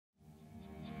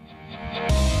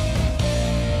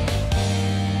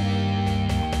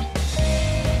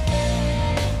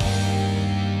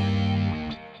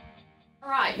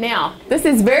now, this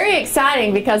is very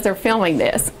exciting because they're filming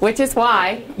this, which is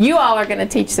why you all are going to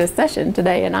teach this session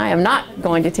today, and I am not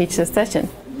going to teach this session.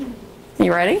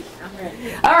 You ready? I'm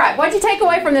ready. All right, what did you take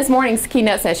away from this morning's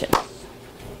keynote session?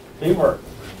 Teamwork.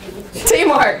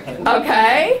 Teamwork,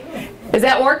 okay. Is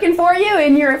that working for you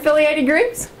in your affiliated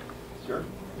groups? Sure.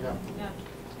 Yeah.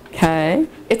 Okay.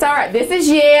 It's all right. This is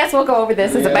yes. We'll go over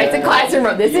this as a basic classroom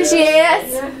rule. This is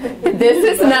yes. This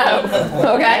is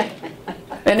no. Okay?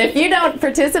 And if you don't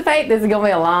participate, this is going to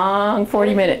be a long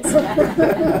 40 minutes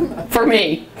for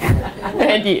me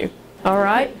and you. All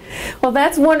right? Well,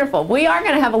 that's wonderful. We are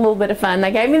going to have a little bit of fun.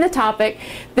 They gave me the topic.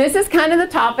 This is kind of the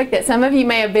topic that some of you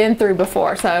may have been through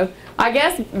before. So I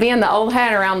guess being the old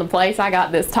hat around the place, I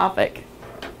got this topic.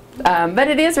 But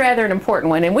it is rather an important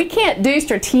one. And we can't do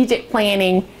strategic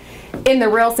planning in the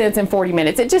real sense in 40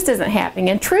 minutes. It just isn't happening.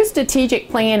 And true strategic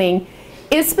planning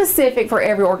is specific for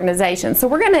every organization. So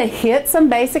we're going to hit some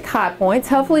basic high points,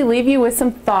 hopefully leave you with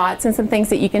some thoughts and some things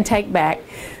that you can take back.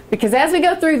 Because as we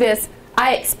go through this,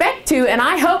 I expect to, and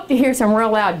I hope to hear some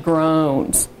real loud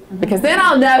groans. Because then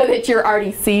I'll know that you're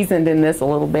already seasoned in this a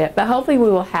little bit. But hopefully we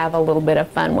will have a little bit of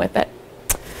fun with it.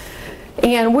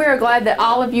 And we're glad that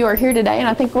all of you are here today, and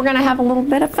I think we're going to have a little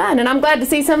bit of fun. And I'm glad to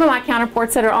see some of my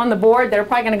counterparts that are on the board that are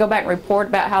probably going to go back and report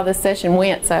about how this session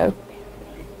went. So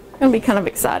it's going to be kind of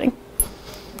exciting.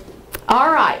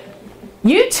 All right.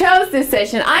 You chose this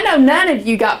session. I know none of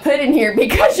you got put in here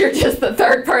because you're just the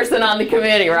third person on the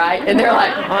committee, right? And they're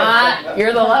like, what?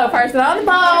 You're the low person on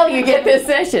the bowl. You get this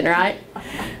session, right?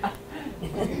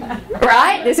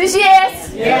 Right? This is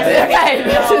yes? Yes. Okay.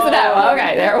 This is no.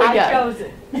 Okay. There we go. I chose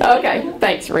it. Okay,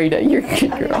 thanks, Rita. You're a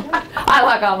good girl. I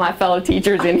like all my fellow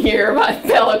teachers in here, my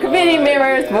fellow committee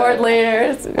members, board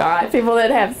leaders, all right, people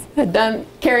that have done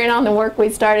carrying on the work we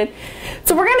started.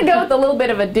 So we're going to go with a little bit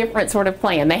of a different sort of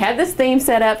plan. They had this theme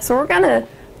set up, so we're going to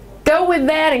go with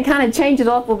that and kind of change it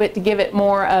up a little bit to give it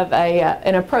more of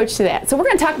an approach to that. So we're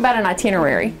going to talk about an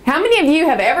itinerary. How many of you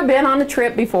have ever been on a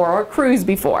trip before or a cruise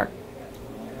before?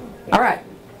 All right,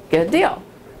 good deal.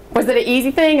 Was it an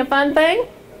easy thing, a fun thing?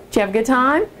 Did you have a good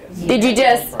time? Yes. Did you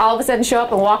just all of a sudden show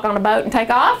up and walk on a boat and take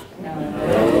off?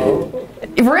 No.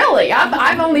 Really?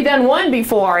 I've only done one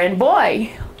before, and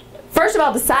boy, first of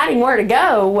all, deciding where to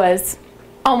go was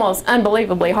almost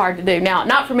unbelievably hard to do. Now,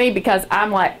 not for me because I'm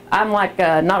like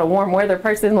not a warm weather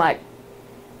person. Like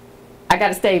I got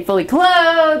to stay fully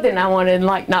clothed, and I wanted to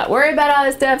like not worry about all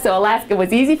this stuff. So Alaska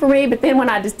was easy for me. But then when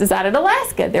I just decided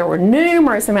Alaska, there were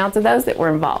numerous amounts of those that were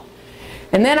involved.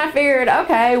 And then I figured,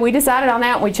 okay, we decided on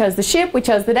that. We chose the ship, we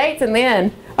chose the dates, and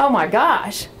then, oh my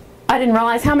gosh, I didn't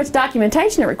realize how much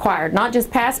documentation it required. Not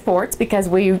just passports, because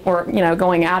we were,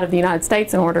 going out of the United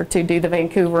States in order to do the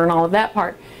Vancouver and all of that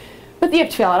part. But you have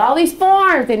to fill out all these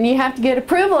forms, and you have to get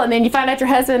approval, and then you find out your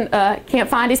husband can't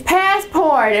find his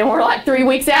passport, and we're like 3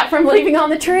 weeks out from leaving on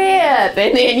the trip, and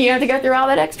then you have to go through all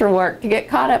that extra work to get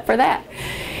caught up for that.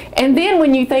 And then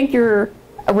when you think you're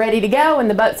ready to go and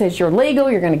the boat says you're legal,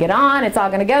 you're going to get on, it's all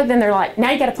going to go, then they're like,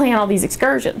 now you got to plan all these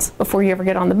excursions before you ever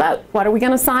get on the boat. What are we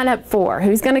going to sign up for?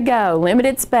 Who's going to go?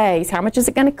 Limited space? How much is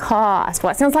it going to cost?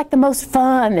 What sounds like the most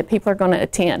fun that people are going to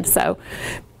attend? So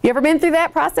you ever been through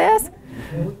that process?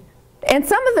 And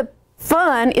some of the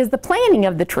fun is the planning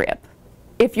of the trip,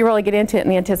 if you really get into it in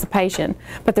the anticipation.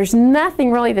 But there's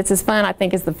nothing really that's as fun, I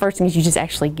think, as the first thing is you just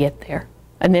actually get there.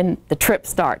 And then the trip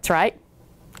starts, right?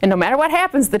 And no matter what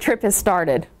happens, the trip has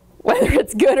started, whether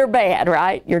it's good or bad,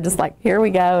 right? You're just like, here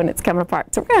we go, and it's coming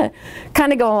apart. So we're going to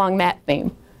kind of go along that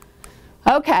theme.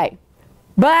 Okay,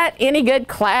 but any good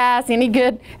class, any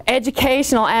good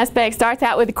educational aspect starts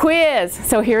out with a quiz.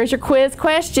 So here's your quiz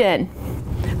question.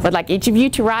 I'd like each of you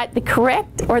to write the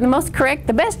correct or the most correct,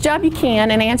 the best job you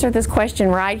can, and answer this question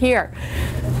right here.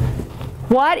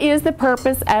 What is the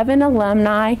purpose of an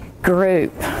alumni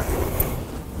group?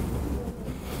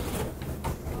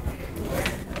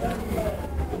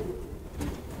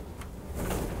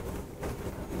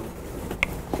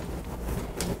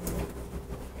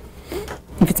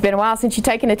 If it's been a while since you've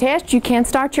taken a test, you can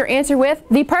start your answer with,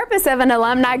 the purpose of an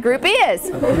alumni group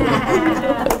is.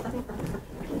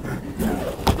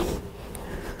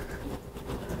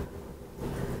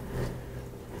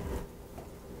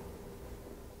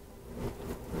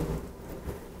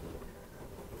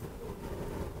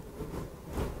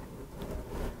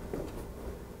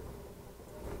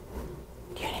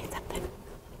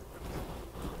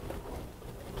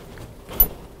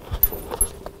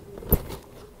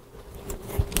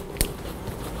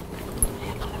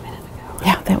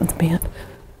 Yeah, that one's bent.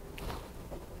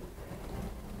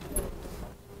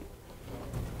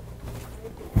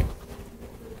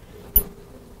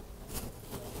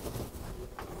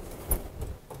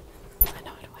 I know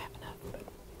how to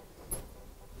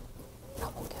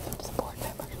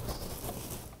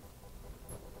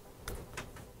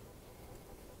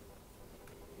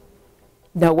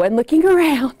No one looking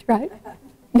around, right?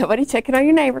 Nobody checking on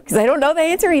your neighbor because they don't know the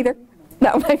answer either.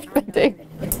 No, maybe they do.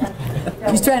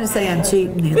 He's trying to say I'm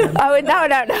cheating. Oh,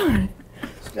 no.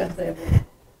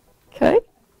 Okay.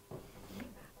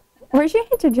 Where's your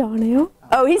answer, John now?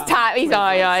 Oh, he's typing. He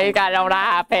got it on an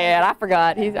iPad. I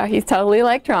forgot. He's totally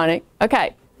electronic.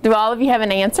 Okay. Do all of you have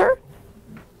an answer?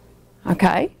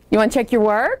 Okay. You want to check your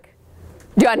work?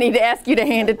 Do I need to ask you to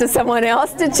hand it to someone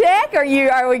else to check, or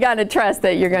are we going to trust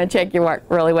that you're going to check your work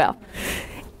really well?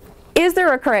 Is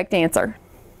there a correct answer?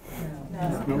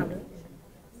 No.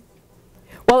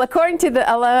 Well, according to the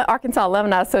Arkansas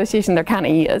Alumni Association, there kind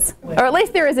of is. Or at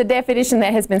least there is a definition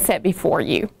that has been set before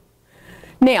you.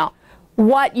 Now,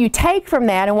 what you take from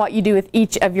that and what you do with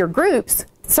each of your groups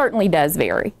certainly does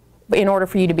vary in order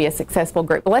for you to be a successful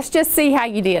group. But let's just see how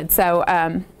you did. So,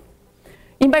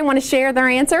 anybody want to share their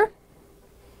answer?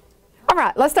 All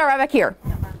right, let's start right back here.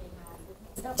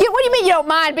 What do you mean you don't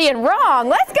mind being wrong?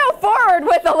 Let's go forward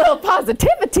with a little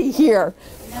positivity here.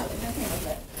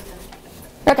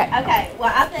 Okay. Okay,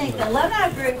 well, I think the alumni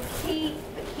group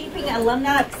keeping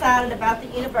alumni excited about the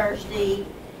university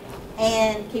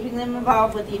and keeping them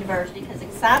involved with the university, because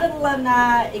excited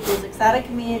alumni equals excited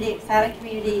community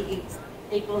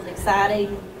equals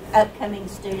exciting upcoming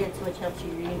students, which helps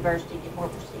your university get more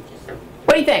prestigious.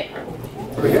 What do you think?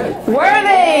 Pretty good.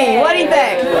 Worthy! What do you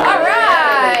think? All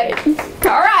right.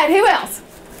 All right, who else?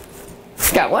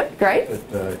 Got one? Great.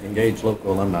 Engage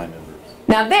local alumni members.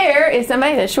 Now there is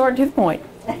somebody that's short and to the point.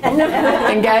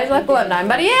 Engage local alumni.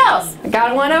 Anybody else? I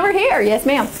got one over here. Yes,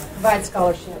 ma'am. Provide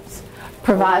scholarships.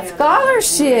 Provide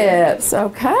scholarships.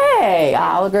 Okay,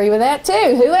 I'll agree with that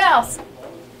too. Who else?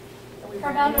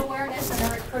 Promote awareness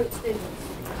and recruit students.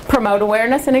 Promote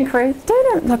awareness and recruit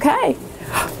students. Okay.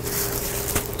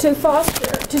 To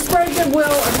spread goodwill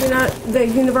of the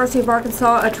University of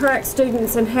Arkansas, attract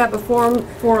students, and have a forum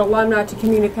for alumni to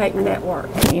communicate and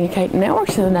network. Communicate and network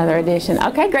is another addition.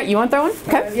 Okay, great. You want to throw one?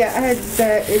 Okay. Yeah, I had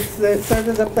that it serves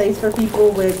as a place for people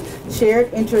with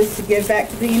shared interests to give back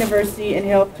to the university and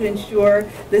help to ensure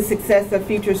the success of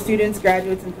future students,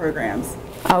 graduates, and programs.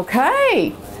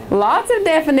 Okay. Lots of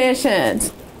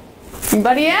definitions.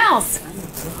 Anybody else?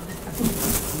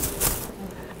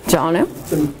 John?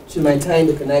 To maintain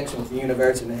the connection with the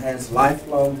university and enhance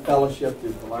lifelong fellowship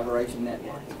through collaboration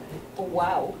networking.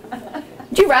 Wow.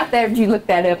 Did you write that or did you look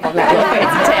that up on that little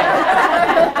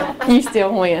fancy tab? You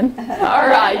still win. All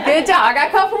right, good job. I got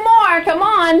a couple more. Come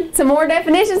on. Some more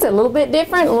definitions, a little bit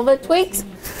different, a little bit tweaks.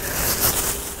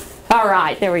 All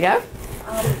right, there we go.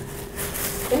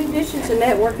 In addition to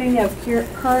networking of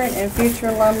current and future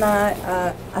alumni,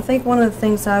 I think one of the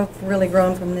things I've really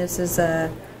grown from this is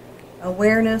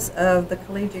awareness of the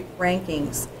collegiate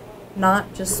rankings,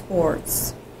 not just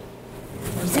sports.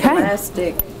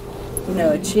 Scholastic,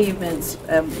 achievements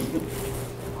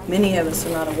many of us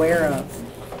are not aware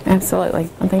of. Absolutely.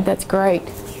 I think that's great.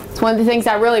 It's one of the things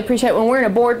I really appreciate when we're in a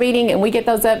board meeting and we get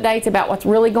those updates about what's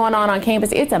really going on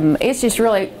campus. It's just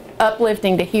really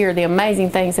uplifting to hear the amazing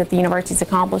things that the university is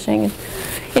accomplishing.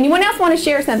 Anyone else want to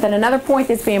share something? Another point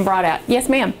that's being brought out. Yes,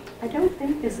 ma'am. I don't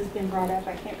think this has been brought up.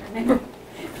 I can't remember.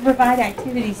 To provide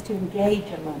activities to engage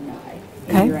alumni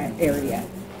in your area.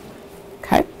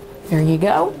 Okay. There you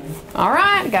go. All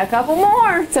right. Got a couple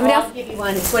more. Somebody else? I'll give you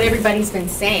one. It's what everybody's been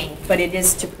saying, but it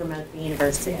is to promote the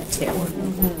university too.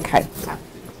 Okay.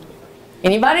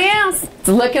 Anybody else? It's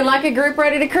looking like a group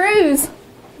ready to cruise.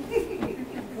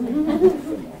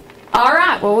 All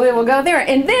right, well, we'll go there.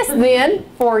 And this then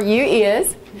for you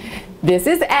this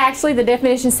is actually the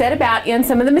definition set about in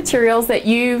some of the materials that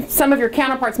some of your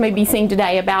counterparts may be seeing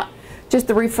today about just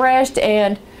the refreshed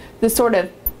and the sort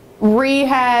of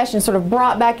rehashed and sort of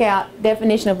brought back out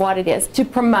definition of what it is. To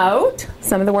promote,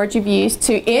 some of the words you've used,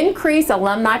 to increase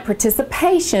alumni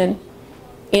participation,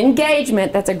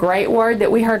 engagement, that's a great word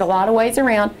that we heard a lot of ways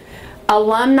around,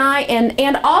 alumni,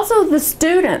 and also the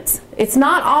students. It's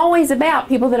not always about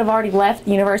people that have already left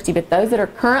the university, but those that are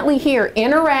currently here.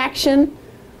 Interaction,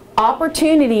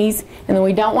 opportunities, and then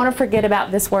we don't want to forget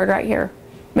about this word right here,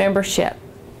 membership.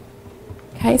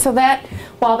 Okay, so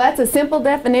while that's a simple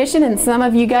definition, and some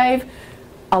of you gave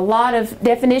a lot of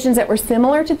definitions that were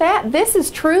similar to that, this is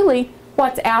truly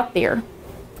what's out there.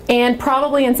 And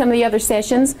probably in some of the other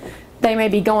sessions, they may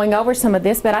be going over some of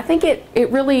this, but I think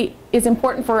it really is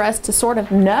important for us to sort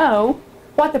of know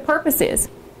what the purpose is,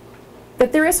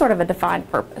 that there is sort of a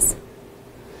defined purpose.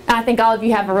 And I think all of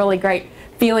you have a really great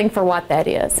feeling for what that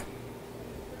is.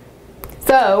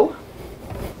 So,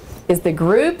 is the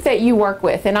group that you work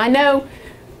with, and I know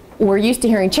we're used to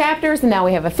hearing chapters, and now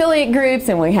we have affiliate groups,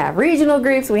 and we have regional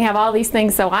groups, we have all these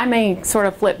things, so I may sort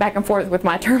of flip back and forth with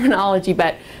my terminology,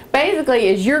 but basically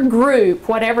is your group,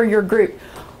 whatever your group,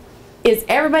 is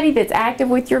everybody that's active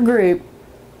with your group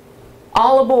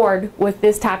all aboard with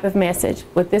this type of message,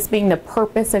 with this being the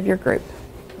purpose of your group?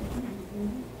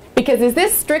 Because is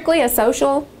this strictly a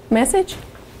social message?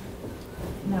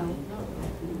 No.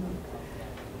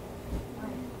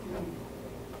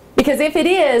 Because if it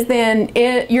is, then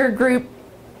your group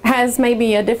has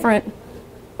maybe a different,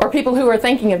 or people who are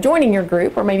thinking of joining your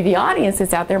group, or maybe the audience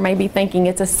that's out there may be thinking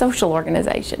it's a social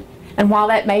organization. And while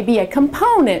that may be a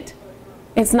component,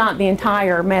 it's not the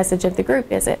entire message of the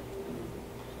group, is it?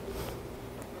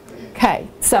 Okay,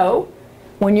 so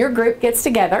when your group gets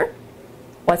together,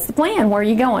 what's the plan? Where are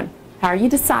you going? How are you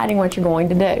deciding what you're going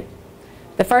to do?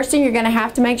 The first thing you're going to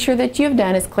have to make sure that you've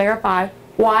done is clarify,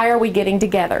 why are we getting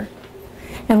together?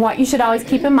 And what you should always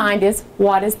keep in mind is,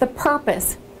 what is the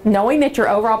purpose? Knowing that your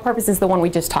overall purpose is the one we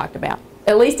just talked about.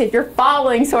 At least if you're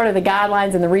following sort of the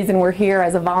guidelines and the reason we're here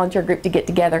as a volunteer group to get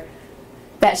together,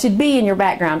 that should be in your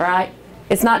background, right?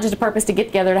 It's not just a purpose to get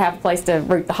together to have a place to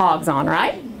root the hogs on,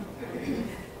 right?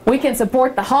 We can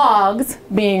support the hogs,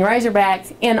 being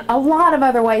Razorbacks, in a lot of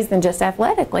other ways than just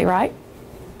athletically, right?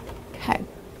 Okay.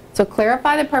 So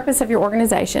clarify the purpose of your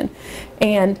organization.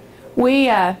 And we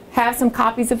have some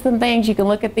copies of some things. You can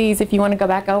look at these if you want to go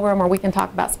back over them, or we can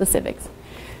talk about specifics.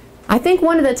 I think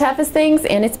one of the toughest things,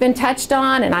 and it's been touched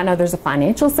on, and I know there's a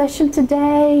financial session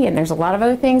today, and there's a lot of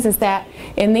other things, is that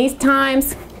in these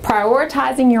times,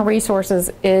 prioritizing your resources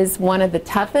is one of the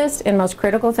toughest and most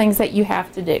critical things that you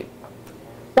have to do.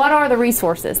 What are the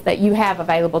resources that you have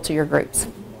available to your groups?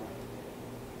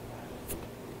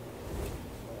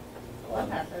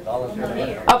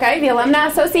 Okay, the Alumni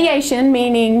Association,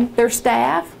 meaning their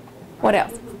staff. What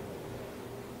else?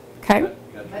 Okay.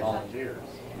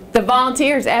 The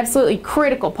volunteers, absolutely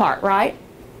critical part, right?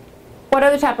 What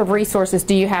other type of resources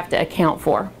do you have to account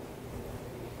for?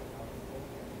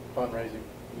 Fundraising.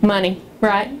 Money,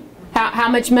 right? How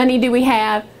much money do we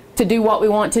have to do what we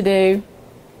want to do?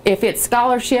 If it's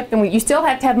scholarship, then you still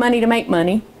have to have money to make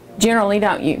money, generally,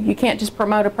 don't you? You can't just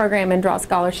promote a program and draw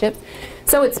scholarships.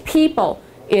 So it's people,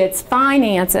 it's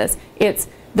finances, it's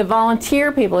the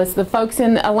volunteer people, it's the folks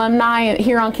in the alumni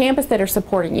here on campus that are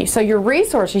supporting you. So your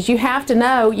resources, you have to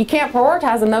know, you can't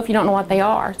prioritize them though if you don't know what they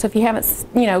are. So if you haven't,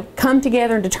 come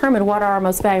together and determined what are our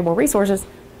most valuable resources,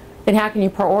 then how can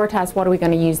you prioritize what are we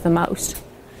going to use the most?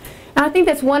 And I think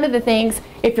that's one of the things,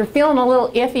 if you're feeling a little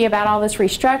iffy about all this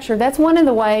restructure, that's one of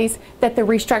the ways that the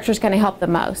restructure is going to help the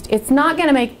most. It's not going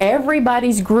to make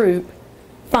everybody's group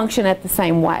function at the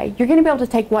same way. You're going to be able to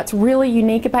take what's really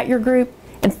unique about your group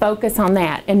and focus on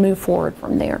that and move forward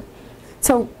from there.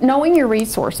 So knowing your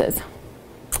resources.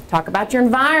 Talk about your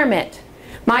environment.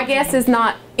 My guess is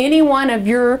not any one of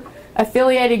your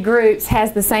affiliated groups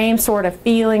has the same sort of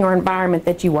feeling or environment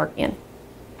that you work in.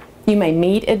 You may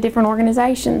meet at different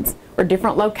organizations or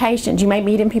different locations. You may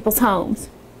meet in people's homes.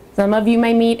 Some of you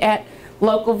may meet at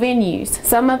local venues.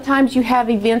 Sometimes you have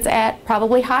events at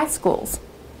probably high schools.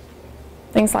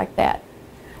 Things like that.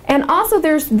 And also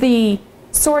there's the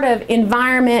sort of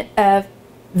environment of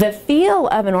the feel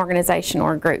of an organization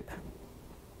or a group.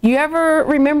 You ever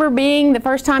remember being the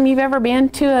first time you've ever been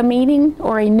to a meeting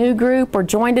or a new group or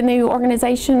joined a new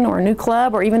organization or a new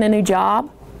club or even a new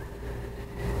job?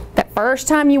 That first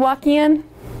time you walk in,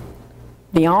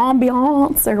 the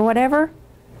ambiance or whatever,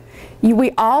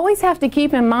 we always have to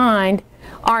keep in mind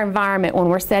our environment when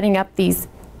we're setting up these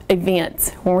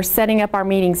events, when we're setting up our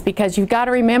meetings, because you've got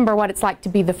to remember what it's like to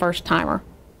be the first timer.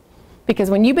 Because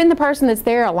when you've been the person that's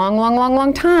there a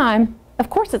long time, of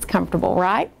course it's comfortable,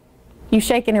 right? You've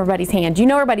shaken everybody's hand. You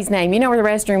know everybody's name. You know where the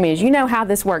restroom is. You know how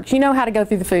this works. You know how to go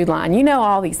through the food line. You know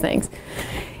all these things.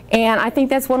 And I think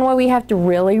that's one way we have to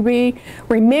really be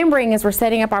remembering as we're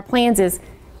setting up our plans is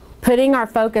putting our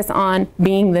focus on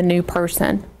being the new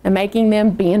person and making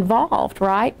them be involved,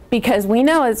 right? Because we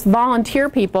know as volunteer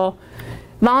people,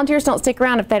 volunteers don't stick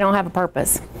around if they don't have a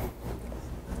purpose,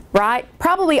 right?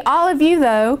 Probably all of you,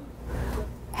 though,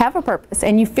 have a purpose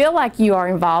and you feel like you are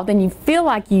involved and you feel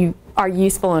like you are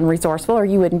useful and resourceful or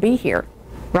you wouldn't be here,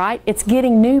 right? It's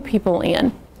getting new people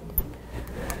in,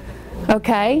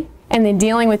 okay? And then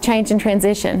dealing with change and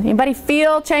transition. Anybody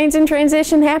feel change and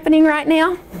transition happening right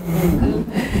now?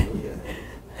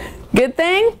 Good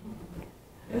thing?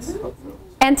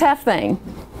 And tough thing.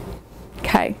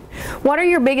 Okay. What are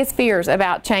your biggest fears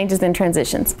about changes and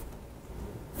transitions?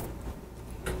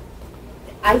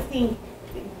 I think,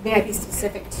 may I be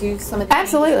specific to some of the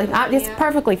Absolutely. It's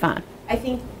perfectly fine. I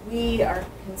think we are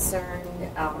concerned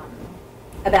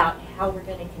about how we're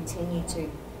going to continue to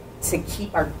to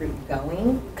keep our group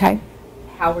going. Okay.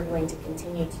 How we're going to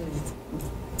continue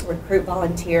to recruit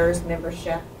volunteers,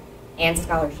 membership, and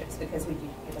scholarships, because we do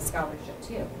give a scholarship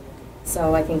too.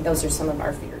 So I think those are some of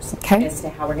our fears as to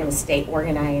how we're going to stay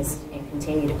organized and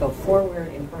continue to go forward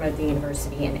and promote the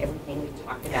university and everything we've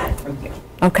talked about from here.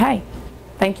 Okay.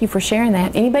 Thank you for sharing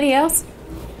that. Anybody else?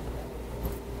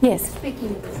 Yes. Speaking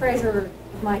of the treasurer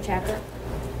of my chapter,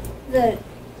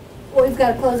 we've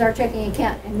got to close our checking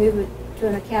account and move it to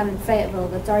an account in Fayetteville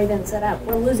that's already been set up.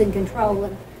 We're losing control,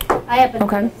 and I happen to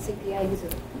be a CPA who's a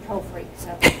control freak,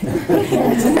 so.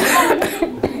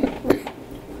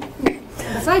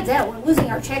 Besides that, we're losing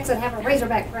our checks that have a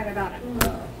Razorback printed on it.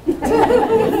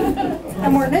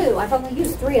 And we're new. I've only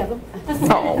used 3 of them.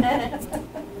 Oh.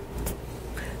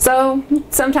 So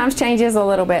sometimes change is a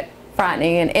little bit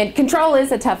frightening, and control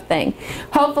is a tough thing.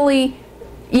 Hopefully,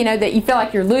 you know, that you feel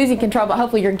like you're losing control, but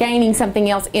hopefully you're gaining something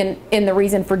else in the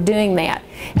reason for doing that.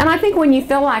 And I think when you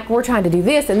feel like we're trying to do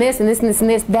this and this and this and this and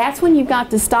this, that's when you've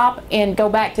got to stop and go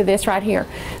back to this right here.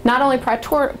 Not only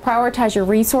prioritize your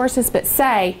resources, but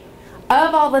say,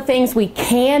 of all the things we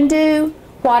can do,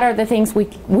 what are the things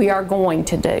we are going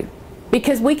to do?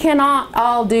 Because we cannot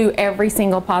all do every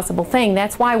single possible thing.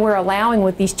 That's why we're allowing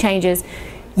with these changes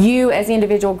you as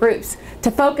individual groups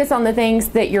to focus on the things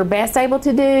that you're best able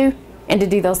to do and to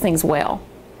do those things well.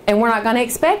 And we're not going to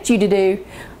expect you to do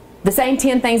the same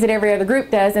 10 things that every other group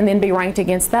does and then be ranked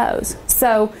against those.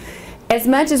 So as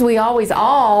much as we always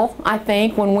all, I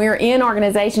think, when we're in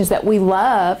organizations that we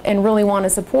love and really want to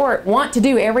support, want to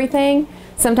do everything,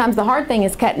 sometimes the hard thing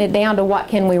is cutting it down to what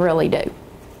can we really do.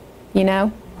 You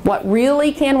know? What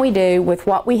really can we do with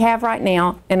what we have right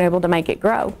now and able to make it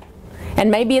grow? And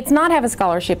maybe it's not have a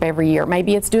scholarship every year.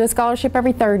 Maybe it's do a scholarship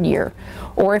every 3rd year.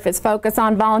 Or if it's focus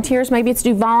on volunteers, maybe it's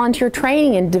do volunteer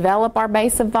training and develop our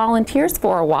base of volunteers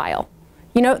for a while.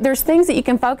 You know, there's things that you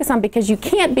can focus on because you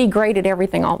can't be great at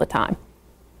everything all the time.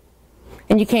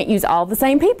 And you can't use all the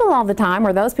same people all the time,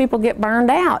 or those people get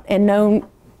burned out, and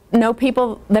no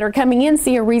people that are coming in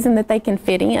see a reason that they can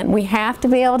fit in. We have to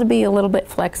be able to be a little bit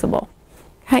flexible.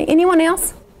 Okay, anyone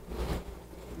else?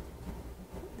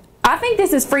 I think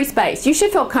this is free space. You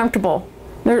should feel comfortable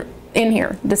in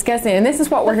here discussing, and this is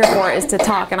what we're here for, is to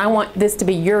talk, and I want this to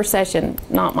be your session,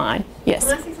 not mine. Yes?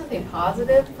 Can I say something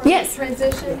positive from this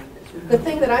transition? The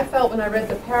thing that I felt when I read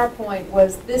the PowerPoint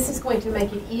was this is going to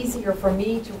make it easier for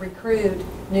me to recruit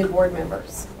new board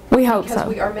members. We hope so. Because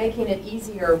we are making it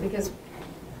easier, because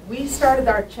we started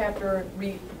our chapter,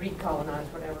 recolonize,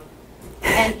 whatever,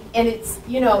 and it's,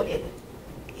 you know,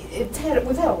 we've had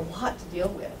a lot to deal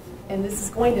with, and this is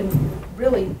going to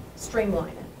really streamline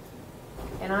it.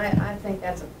 And I think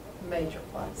that's a major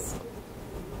plus,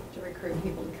 to recruit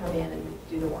people to come in and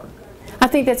do the work. I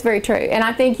think that's very true. And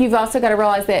I think you've also got to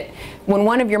realize that when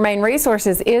one of your main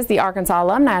resources is the Arkansas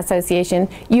Alumni Association,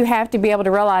 you have to be able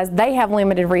to realize they have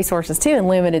limited resources too and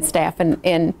limited staff.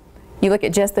 And you look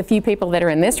at just the few people that are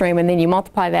in this room, and then you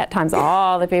multiply that times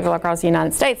all the people across the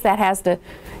United States. That has to,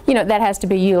 you know, that has to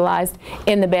be utilized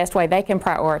in the best way they can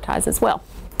prioritize as well.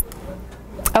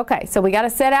 Okay, so we got to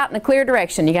set out in a clear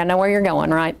direction. You got to know where you're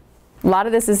going, right? A lot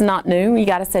of this is not new. You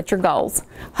got to set your goals.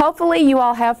 Hopefully you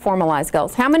all have formalized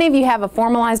goals. How many of you have a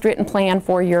formalized written plan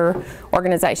for your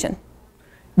organization?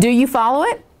 Do you follow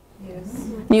it?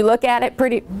 Yes. You look at it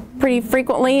pretty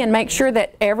frequently and make sure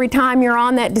that every time you're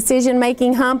on that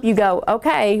decision-making hump, you go,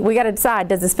 okay, we got to decide,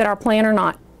 does this fit our plan or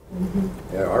not?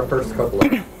 Yeah, our first couple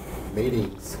of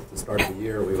meetings to start the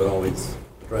year, we would always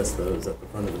address those at the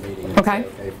front of the meeting. And okay. Say,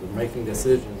 okay, if we're making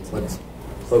decisions, let's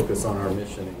focus on our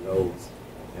mission and goals.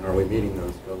 And are we meeting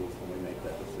those goals when we make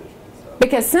that decision? So.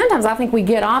 Because sometimes I think we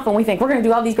get off and we think we're going to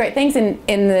do all these great things, and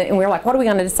we're like, what are we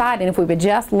going to decide? And if we would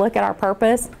just look at our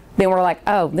purpose, then we're like,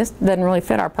 oh, this doesn't really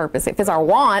fit our purpose. It fits our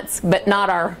wants, but not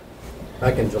our...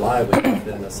 Back in July, we did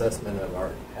an assessment of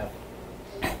our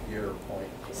half-year point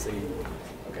to see,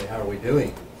 okay, how are we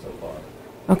doing so far?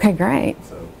 Okay, great.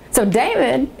 So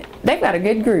David, they've got a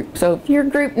good group. So if your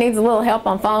group needs a little help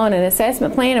on following an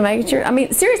assessment plan and making sure, I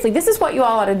mean, seriously, this is what you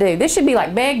all ought to do. This should be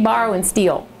like beg, borrow, and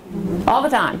steal all the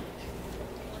time.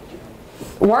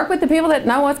 Work with the people that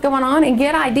know what's going on and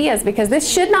get ideas, because this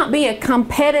should not be a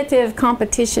competitive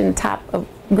competition type of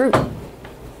group.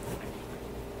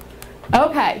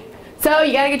 Okay, so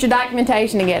you got to get your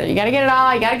documentation together. You got to get it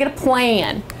all. You got to get a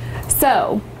plan.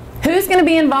 So who's going to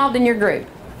be involved in your group?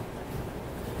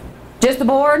 Just the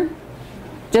board?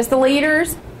 Just the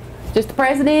leaders? Just the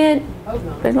president?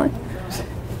 President?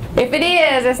 If it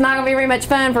is, it's not going to be very much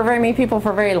fun for very many people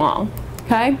for very long.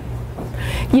 Okay?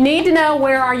 You need to know,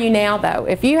 where are you now, though?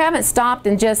 If you haven't stopped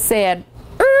and just said,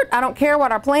 I don't care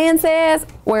what our plan says,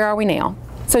 where are we now?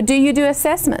 So do you do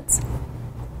assessments?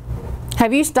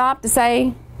 Have you stopped to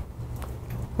say,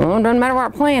 well, it doesn't matter what our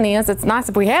plan is, it's nice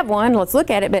if we have one, let's look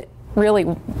at it, but really,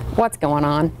 what's going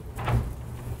on?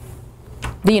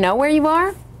 Do you know where you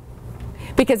are?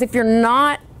 Because if you're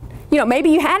not, you know,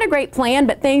 maybe you had a great plan,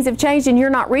 but things have changed and you're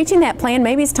not reaching that plan,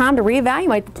 maybe it's time to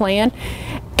reevaluate the plan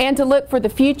and to look for the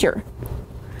future.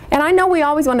 And I know we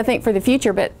always want to think for the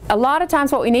future, but a lot of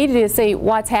times what we need to do is see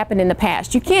what's happened in the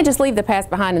past. You can't just leave the past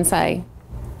behind and say,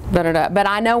 da-da-da. But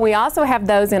I know we also have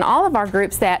those in all of our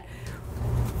groups that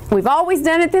we've always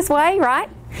done it this way, right?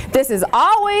 This has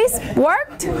always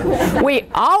worked. We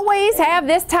always have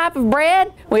this type of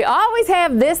bread. We always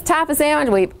have this type of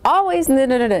sandwich. We've always,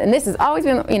 and this has always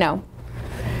been, you know.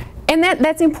 And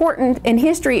that's important, and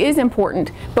history is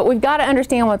important, but we've got to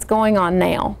understand what's going on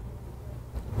now.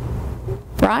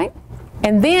 Right?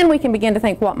 And then we can begin to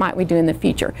think, what might we do in the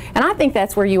future? And I think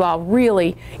that's where you all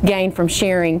really gain from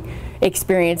sharing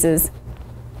experiences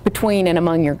between and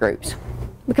among your groups.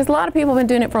 Because a lot of people have been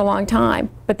doing it for a long time,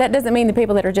 but that doesn't mean the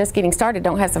people that are just getting started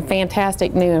don't have some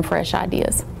fantastic new and fresh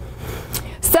ideas.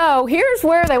 So here's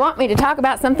where they want me to talk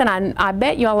about something I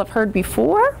bet you all have heard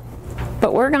before,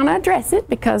 but we're going to address it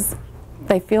because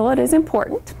they feel it is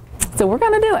important. So we're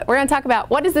going to do it. We're going to talk about,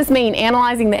 what does this mean,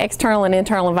 analyzing the external and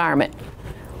internal environment?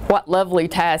 What lovely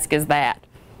task is that?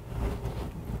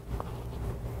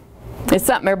 It's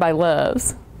something everybody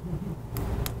loves.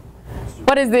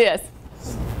 What is this?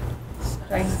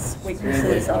 Strengths,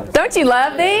 weaknesses. Don't you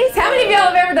love these? How many of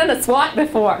y'all have ever done a SWOT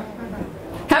before?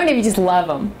 How many of you just love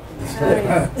them?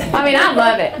 I mean, I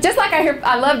love it. Just like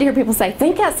I love to hear people say,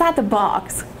 think outside the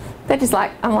box. They're just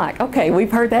like, I'm like, okay,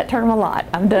 we've heard that term a lot.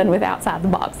 I'm done with outside the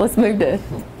box. Let's move to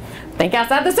think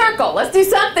outside the circle. Let's do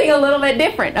something a little bit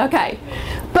different. Okay.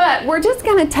 But we're just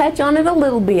going to touch on it a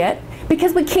little bit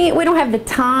because we don't have the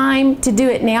time to do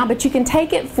it now, but you can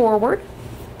take it forward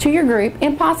to your group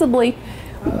and possibly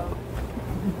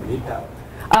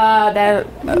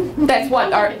that's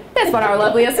what our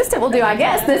lovely assistant will do, I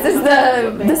guess.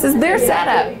 This is their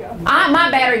setup. My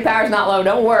battery power's not low.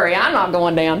 Don't worry, I'm not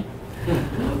going down.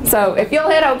 So if you'll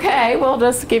hit OK, we'll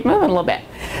just keep moving a little bit.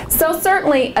 So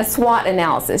certainly a SWOT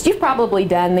analysis. You've probably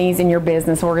done these in your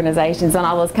business organizations and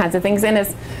all those kinds of things, and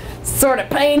as sort of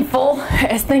painful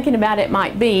as thinking about it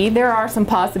might be, there are some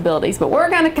possibilities, but we're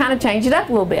going to kind of change it up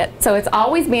a little bit. So it's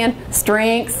always been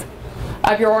strengths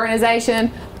of your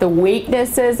organization, the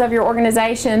weaknesses of your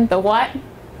organization, the what?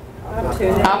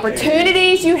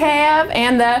 Opportunities you have,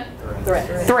 and the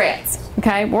threats.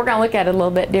 Okay, we're going to look at it a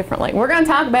little bit differently. We're going to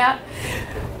talk about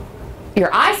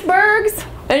your icebergs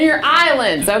and your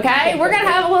islands, okay? We're going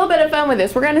to have a little bit of fun with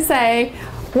this. We're going to say,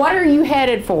 what are you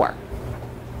headed for?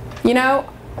 You know,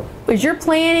 as you're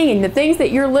planning and the things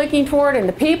that you're looking toward and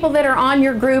the people that are on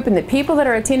your group and the people that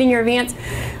are attending your events,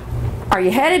 are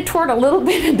you headed toward a little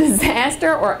bit of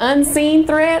disaster or unseen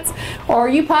threats? Or are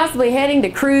you possibly heading to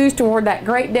cruise toward that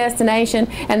great destination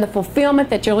and the fulfillment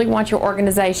that you really want your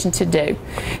organization to do?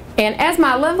 And as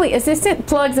my lovely assistant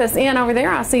plugs us in over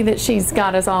there, I see that she's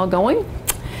got us all going.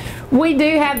 We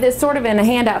do have this sort of in a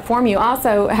handout form. You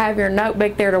also have your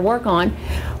notebook there to work on.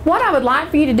 What I would like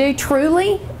for you to do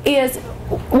truly is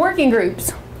working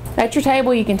groups. At your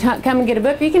table, you can come and get a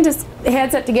book. You can just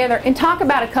heads up together and talk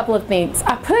about a couple of things.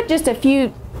 I put just a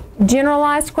few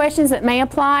generalized questions that may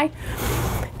apply.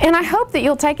 And I hope that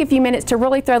you'll take a few minutes to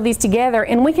really throw these together,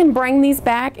 and we can bring these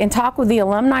back and talk with the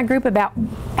alumni group about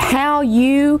how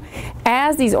you,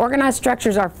 as these organized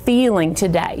structures, are feeling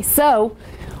today. So,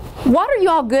 what are you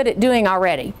all good at doing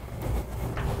already?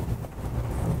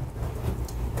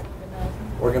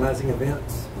 Organizing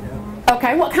events.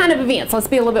 Okay, what kind of events? Let's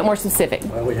be a little bit more specific.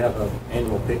 Well, we have an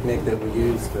annual picnic that we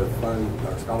use to fund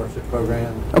our scholarship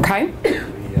program. Okay.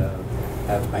 We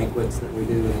have banquets that we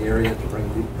do in the area to bring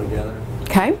people together.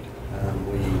 Okay.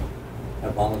 We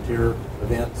have volunteer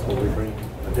events where we bring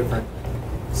a different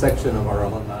section of our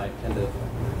alumni tend to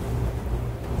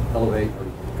elevate or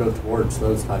go towards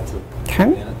those types of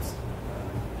events.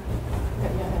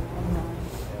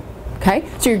 Okay,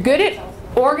 so you're good at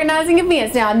organizing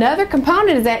events. Now another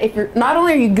component is that if you're not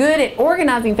only are you good at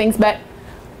organizing things, but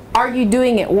are you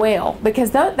doing it well?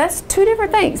 Because that's two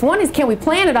different things. One is, can we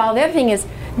plan it all? The other thing is,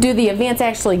 do the events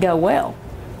actually go well?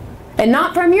 And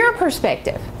not from your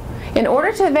perspective. In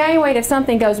order to evaluate if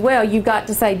something goes well, you've got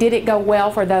to say, did it go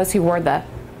well for those who were the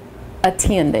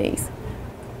attendees?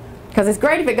 Because it's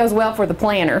great if it goes well for the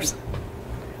planners,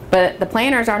 but the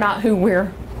planners are not who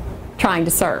we're trying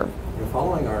to serve. We're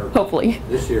following our hopefully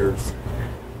this year's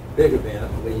big event,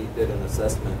 we did an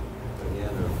assessment again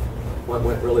of what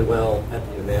went really well at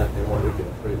the event and what we could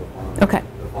improve upon. Okay.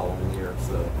 The following year.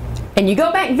 So. And you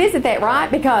go back and visit that, right?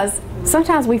 Because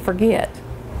sometimes we forget.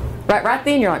 Right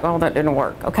then you're like, oh, that didn't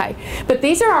work. Okay. But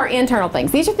these are our internal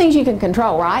things. These are things you can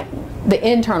control, right? The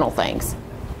internal things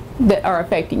that are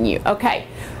affecting you. Okay.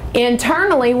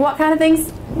 Internally, what kind of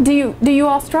things do you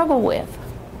all struggle with?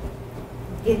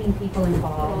 Getting people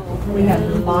involved. We have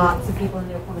lots of people in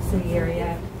the Oklahoma City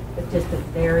area, but just a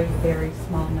very, very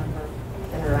small number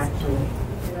that are actually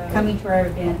coming to our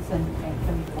events and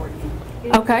coming to board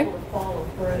meetings. Okay. People to follow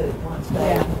through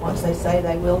once they say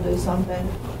they will do something,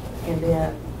 and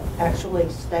then actually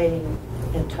staying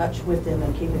in touch with them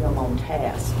and keeping them on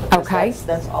task. Okay.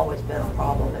 That's always been a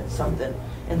problem. It's something,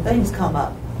 and things come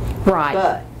up. Right.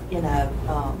 But, you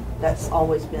know, that's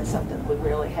always been something we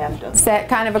really have to. Is that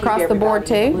kind of across the board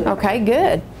too? Okay,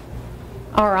 good.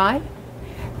 All right.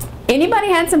 Anybody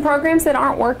had some programs that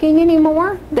aren't working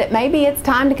anymore that maybe it's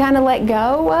time to kind of let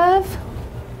go of?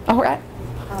 All right.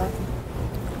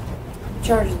 In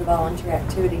charge of the volunteer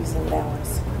activities in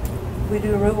Dallas. We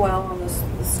do real well on the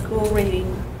school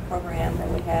reading program that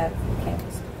we have on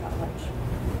campus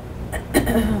at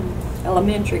college.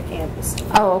 Elementary campus.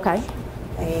 Oh, okay.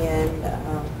 And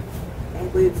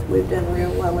we've done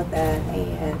real well with that,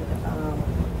 and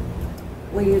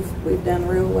we've done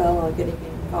real well on getting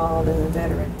involved in the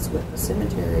veterans with the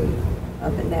cemetery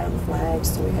up and down the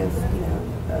flags. So we have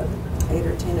 8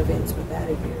 or 10 events with that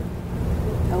a year.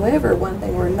 However, one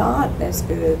thing we're not as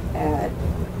good at,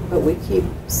 but we keep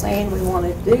saying we want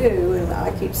to do, and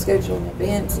I keep scheduling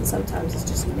events, and sometimes it's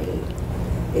just me,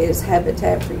 is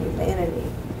Habitat for Humanity.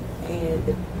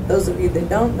 And those of you that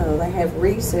don't know, they have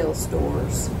resale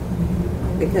stores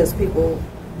because people,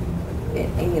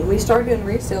 and we started doing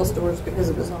resale stores because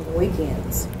it was on the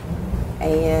weekends.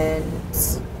 And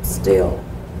still,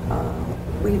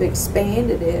 we've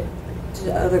expanded it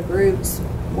to other groups.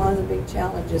 One of the big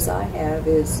challenges I have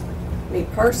is, me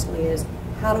personally, is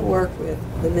how to work with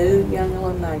the new young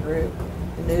alumni group,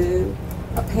 the new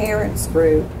parents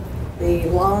group, the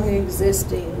long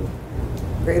existing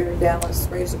Greater Dallas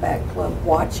Razorback Club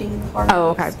watching parties. Oh,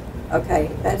 okay.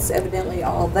 Okay, that's evidently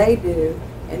all they do,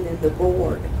 and then the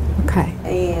board. Okay.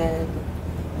 And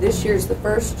this year's the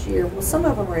first year. Well, some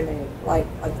of them are new, like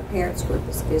the parents group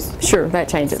is sure, that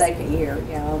changes. Second year,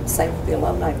 same with the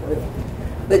alumni group.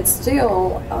 But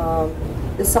still,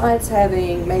 besides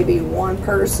having maybe one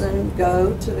person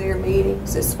go to their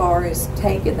meetings, as far as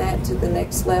taking that to the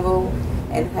next level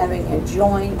and having a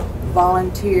joint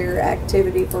volunteer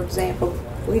activity, for example,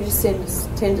 we just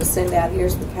tend to send out,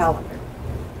 here's the calendar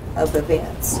of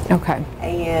events. Okay.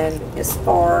 And as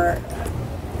far,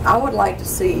 I would like to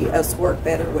see us work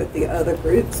better with the other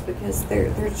groups, because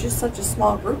there's just such a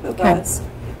small group of us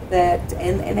that,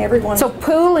 and everyone. So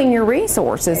pooling your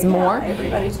resources more.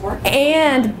 Everybody's working.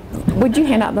 And would you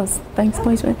hand out those things,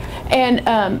 please?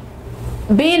 And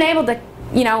being able to,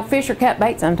 fish or cut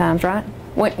bait sometimes, right?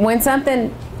 When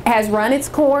something has run its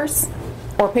course,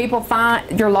 or people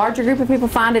find, your larger group of people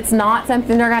find it's not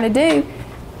something they're going to do,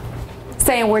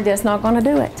 saying we're just not going to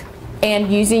do it.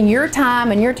 And using your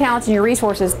time and your talents and your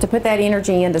resources to put that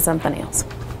energy into something else.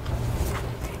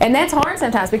 And that's hard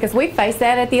sometimes, because we face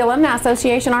that at the Alumni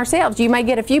Association ourselves. You may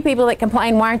get a few people that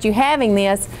complain, why aren't you having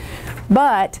this?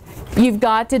 But you've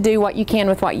got to do what you can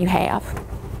with what you have.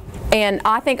 And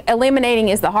I think eliminating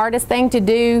is the hardest thing to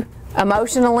do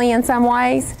emotionally in some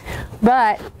ways,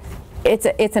 but it's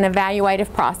an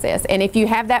evaluative process. And if you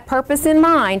have that purpose in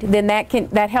mind, then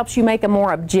that helps you make a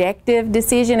more objective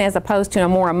decision as opposed to a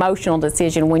more emotional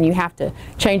decision when you have to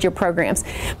change your programs.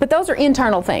 But those are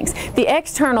internal things. The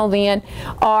external then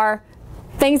are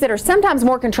things that are sometimes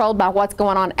more controlled by what's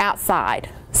going on outside.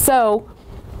 So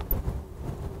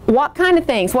what kind of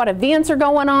things, what events are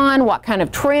going on, what kind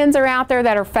of trends are out there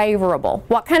that are favorable?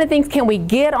 What kind of things can we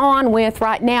get on with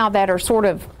right now that are sort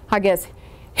of, I guess,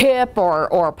 hip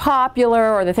or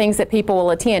popular, or the things that people will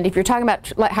attend? If you're talking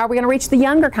about how are we going to reach the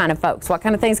younger kind of folks, what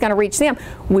kind of things going to reach them,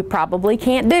 we probably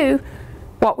can't do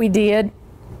what we did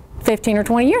 15 or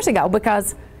 20 years ago,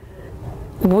 because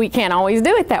we can't always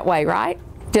do it that way, right?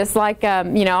 Just like,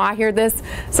 I hear this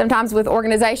sometimes with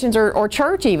organizations or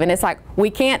church even. It's like, we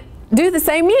can't do the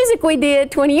same music we did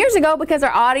 20 years ago because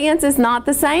our audience is not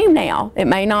the same now. It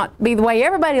may not be the way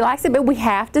everybody likes it, but we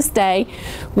have to stay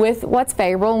with what's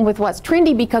favorable and with what's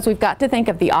trendy, because we've got to think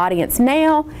of the audience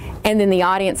now and then the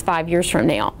audience 5 years from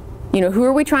now. Who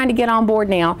are we trying to get on board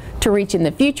now to reach in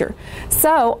the future?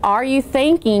 So are you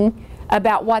thinking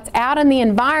about what's out in the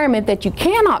environment that you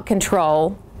cannot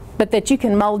control, but that you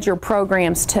can mold your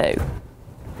programs to?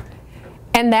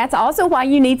 And that's also why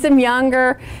you need some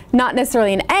younger, not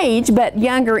necessarily in age, but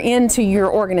younger into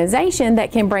your organization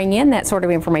that can bring in that sort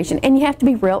of information. And you have to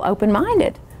be real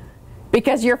open-minded.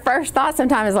 Because your first thought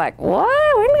sometimes is like, what?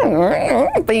 I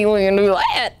don't think we can do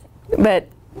that. But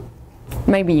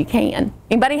maybe you can.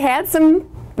 Anybody had some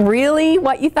really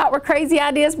what you thought were crazy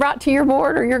ideas brought to your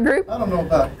board or your group? I don't know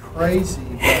about crazy,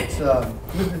 but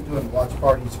we've been doing watch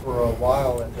parties for a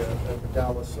while at the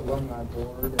Dallas Alumni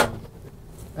Board,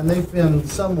 and they've been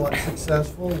somewhat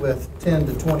successful with 10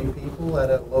 to 20 people at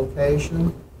a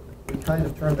location. We kind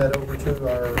of turned that over to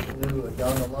our new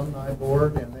Young Alumni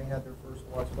Board, and they had their first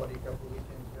watch party a couple of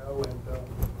weekends ago,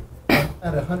 and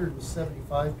at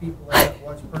 175 people at that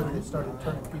watch party, they started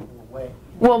turning people away.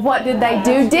 Well, what did they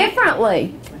do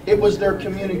differently? It was their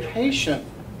communication.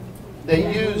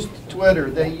 They used Twitter,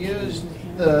 they used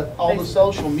all the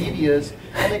social medias,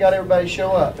 and they got everybody to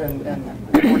show up, and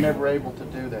we were never able to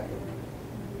do that.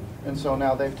 And so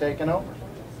now they've taken over.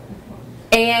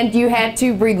 And you had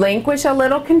to relinquish a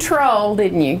little control,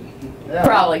 didn't you? Yeah,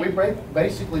 Probably. We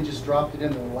basically just dropped it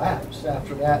in their laps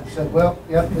after that and said, well,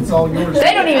 yep, it's all yours.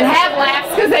 They don't even have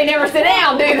laps because they never sit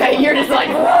down, do they? You're just like,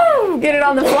 woo, get it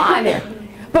on the fly there.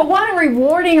 But what a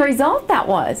rewarding result that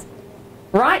was.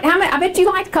 Right? How many? I bet you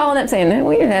liked calling up saying,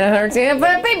 we had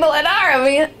 175 people at our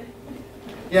event.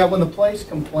 Yeah, when the place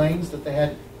complains that they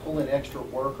had to pull in extra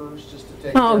workers just to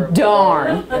take Oh, care of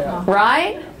darn. Yeah.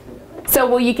 Right? So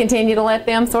will you continue to let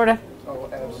them sort of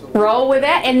absolutely. roll with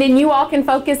that? And then you all can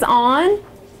focus on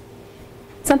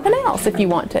something else if you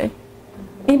want to.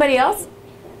 Anybody else?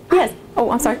 Yes.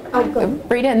 Oh, I'm sorry. Oh, go.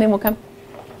 Rita, and then we'll come.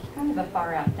 Kind of a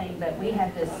far out thing, but we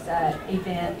had this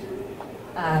event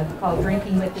called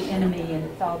Drinking with the Enemy, and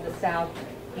it's all the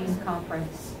Southeast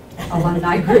Conference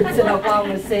alumni groups in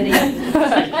Oklahoma City. So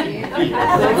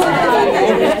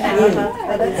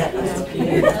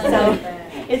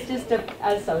it's just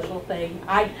a social thing.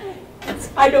 I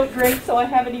don't drink, so I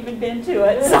haven't even been to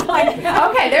it. So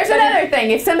Okay, there's another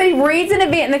thing. If somebody reads an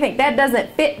event and they think that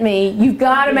doesn't fit me, you've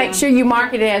got to make sure you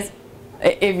market it as,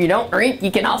 if you don't drink,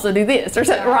 you can also do this or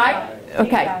something, right?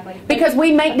 Okay. Exactly. Because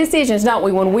we make decisions, don't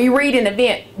we? When we read an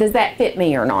event, does that fit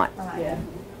me or not? Yeah.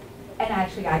 And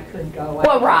actually, I could go.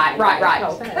 Well, right. But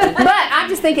I'm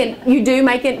just thinking,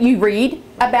 you read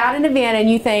about an event and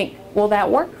you think, will that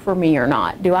work for me or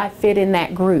not? Do I fit in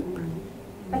that group?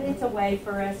 But it's a way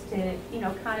for us to,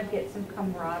 kind of get some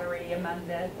camaraderie among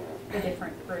the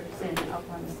different groups in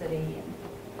Oklahoma City.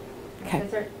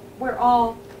 Because we're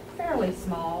all fairly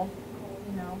small,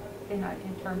 in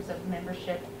terms of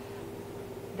membership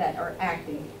that are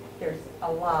active. There's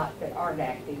a lot that aren't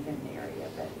active in the area.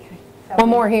 But One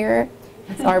more here.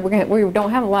 Sorry, we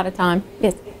don't have a lot of time.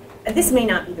 Yes. This may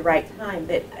not be the right time,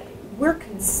 but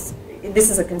this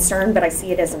is a concern, but I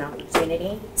see it as an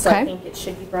opportunity. So I think it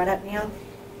should be brought up now.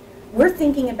 We're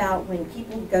thinking about when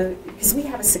people go, because we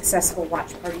have a successful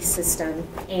watch party system,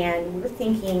 and we're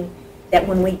thinking that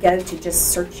when we go to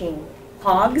just searching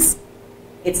hogs,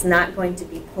 it's not going to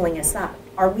be pulling us up.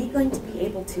 Are we going to be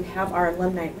able to have our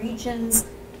alumni regions,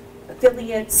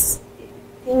 affiliates,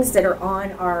 things that are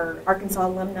on our Arkansas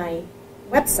alumni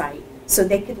website so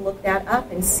they could look that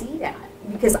up and see that?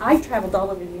 Because I've traveled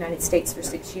all over the United States for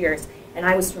 6 years, and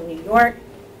I was from New York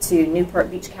to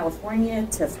Newport Beach, California,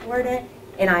 to Florida,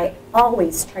 and I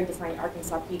always tried to find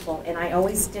Arkansas people, and I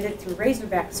always did it through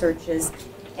Razorback searches,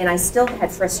 and I still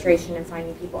had frustration in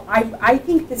finding people. I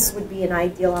think this would be an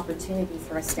ideal opportunity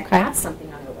for us to have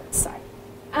something on our website.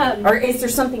 Or is there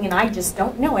something and I just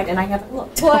don't know it and I haven't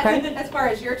looked? Well, as far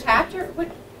as your chapter, what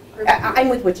group? I'm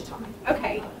with Wichita.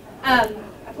 Okay. I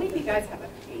believe you guys have a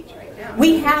page right now.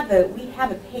 We have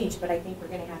a page, but I think we're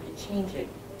going to have to change it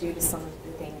due to some of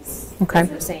the things that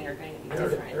you're saying are going to be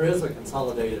different. There is a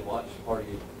consolidated watch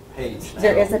party page now.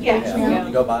 There is a page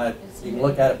now? You can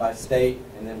look at it by state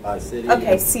and then by city.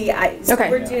 Okay, see,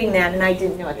 we're doing that and I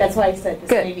didn't know it. That's why I said this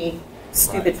may be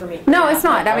stupid for me. No, it's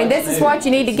not. I mean, this is what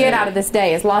you need to get out of this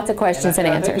day is lots of questions and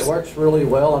I answers. think it works really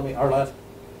well. I mean, our last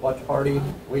watch party,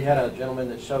 we had a gentleman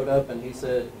that showed up and he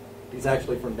said he's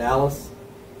actually from Dallas.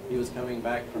 He was coming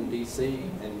back from D.C.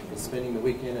 and was spending the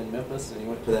weekend in Memphis, and he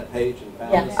went to that page and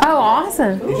found us. Oh,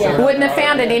 awesome. Wouldn't have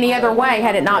found it any other way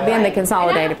had it not been the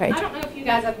consolidated page. I don't know if you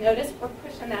guys have noticed, we're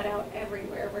pushing that out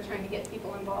everywhere. We're trying to get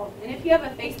people involved. And if you have a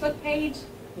Facebook page,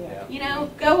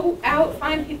 go out,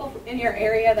 find people in your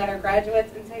area that are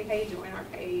graduates and say, hey, join our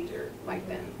page or like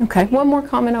them. Okay, one more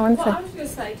comment on Well, I was going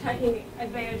to say, taking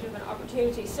advantage of an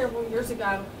opportunity several years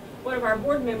ago, one of our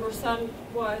board members' son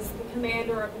was the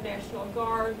commander of the National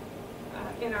Guard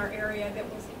in our area that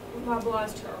was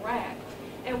mobilized to Iraq.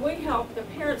 And we helped the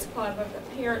Parents Club of the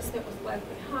parents that was left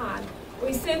behind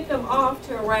we sent them off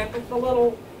to Iraq with the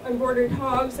little embroidered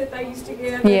hogs that they used to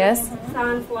get. Yes.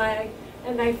 Signed flag,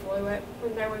 and they flew it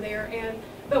when they were there.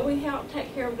 But we helped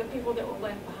take care of the people that were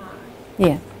left behind.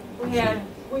 Yeah.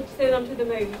 We sent them to the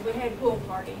movies. We had pool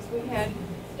parties. We had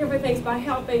different things by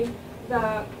helping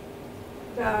the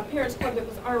Parents Club that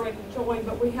was already joined,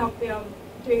 but we helped them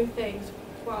do things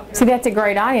while they're... See, that's a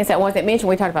great audience that wasn't mentioned.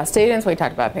 We talked about students, we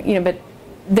talked about, but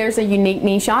there's a unique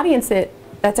niche audience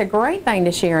that's a great thing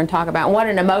to share and talk about. And what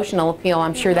an emotional appeal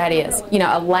I'm sure that is.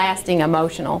 A lasting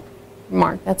emotional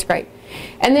mark. That's great.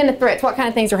 And then the threats. What kind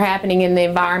of things are happening in the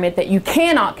environment that you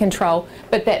cannot control,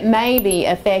 but that may be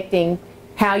affecting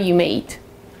how you meet,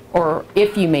 or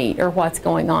if you meet, or what's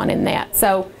going on in that.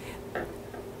 So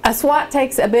a SWOT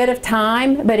takes a bit of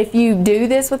time, but if you do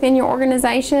this within your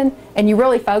organization and you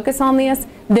really focus on this,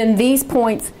 then these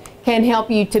points can help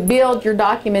you to build your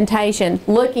documentation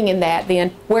looking at that. Then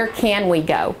where can we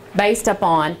go based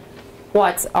upon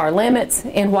what's our limits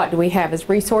and what do we have as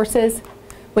resources.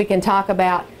 We can talk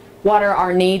about what are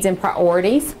our needs and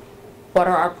priorities, what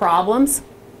are our problems.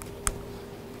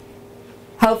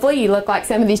 Hopefully you look like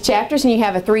some of these chapters and you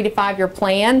have a 3 to 5 year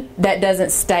plan that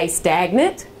doesn't stay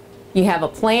stagnant. You have a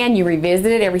plan, you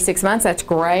revisit it every 6 months, that's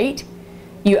great.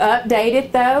 You update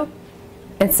it though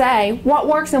and say what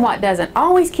works and what doesn't.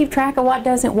 Always keep track of what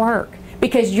doesn't work,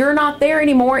 because you're not there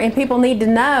anymore and people need to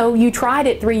know you tried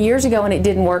it 3 years ago and it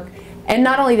didn't work. And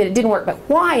not only that it didn't work, but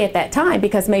why at that time,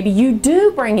 because maybe you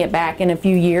do bring it back in a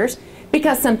few years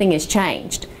because something has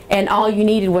changed and all you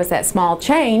needed was that small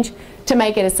change to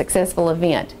make it a successful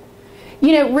event.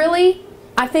 Really,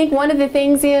 I think one of the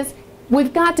things is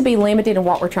we've got to be limited in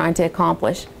what we're trying to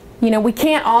accomplish. We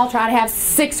can't all try to have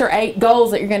 6 or 8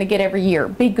 goals that you're going to get every year.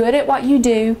 Be good at what you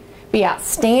do. Be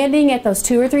outstanding at those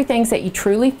 2 or 3 things that you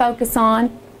truly focus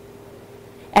on,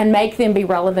 and make them be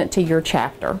relevant to your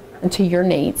chapter and to your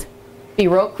needs. Be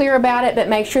real clear about it, but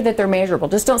make sure that they're measurable.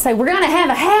 Just don't say, we're going to have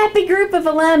a happy group of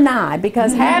alumni,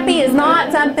 because happy is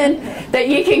not something that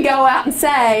you can go out and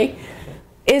say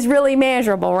is really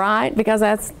measurable, right? Because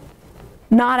that's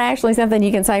not actually something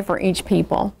you can say for each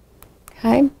people.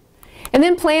 Okay? And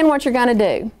then plan what you're going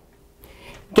to do.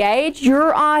 Gauge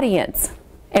your audience.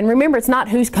 And remember, it's not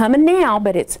who's coming now,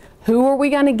 but it's who are we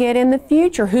going to get in the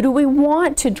future? Who do we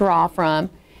want to draw from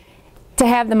to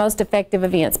have the most effective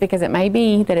events? Because it may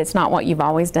be that it's not what you've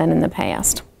always done in the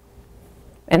past.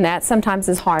 And that sometimes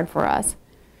is hard for us.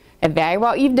 Evaluate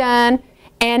what you've done,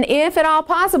 and if at all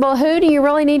possible, who do you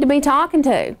really need to be talking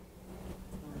to?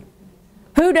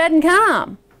 Who doesn't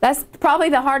come? That's probably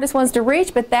the hardest ones to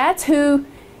reach, but that's who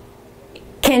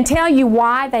can tell you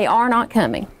why they are not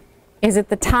coming. Is it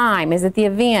the time? Is it the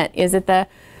event? Is it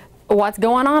what's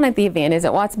going on at the event? Is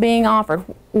it what's being offered?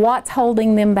 What's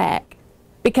holding them back?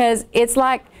 Because it's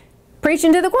like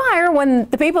preaching to the choir when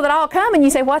the people that all come and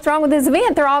you say, what's wrong with this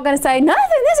event? They're all going to say,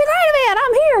 nothing, this is a great event,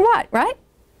 I'm here, what, right?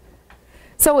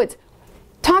 So it's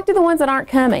talk to the ones that aren't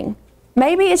coming.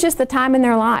 Maybe it's just the time in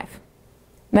their life.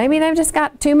 Maybe they've just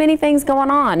got too many things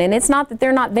going on, and it's not that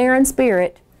they're not there in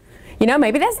spirit.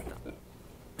 Maybe that's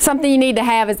something you need to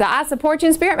have is that I support you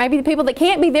in spirit. Maybe the people that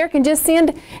can't be there can just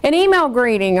send an email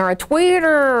greeting or a tweet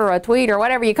or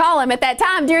whatever you call them at that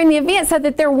time during the event, so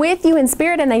that they're with you in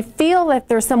spirit and they feel that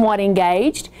they're somewhat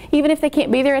engaged, even if they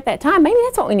can't be there at that time. Maybe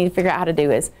that's what we need to figure out how to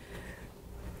do, is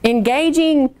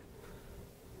engaging.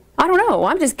 I don't know.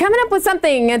 I'm just coming up with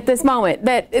something at this moment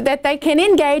that they can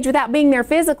engage without being there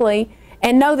physically,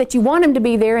 and know that you want them to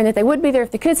be there and that they would be there if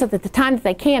they could, so that the time that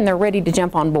they can, they're ready to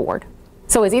jump on board.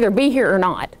 So it's either be here or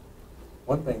not.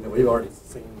 One thing that we've already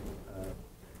seen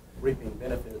reaping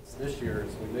benefits this year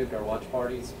is we moved our watch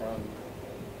parties from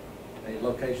a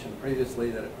location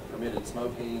previously that permitted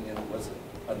smoking and was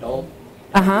adult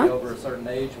over a certain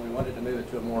age, and we wanted to move it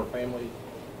to a more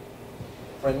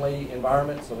family-friendly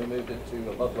environment, so we moved it to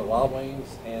a Buffalo Wild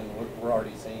Wings, and we're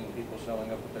already seeing people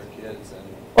showing up with their kids.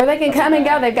 Or they can come and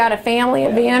go. They've got a family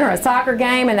event or a soccer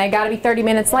game, and they've got to be 30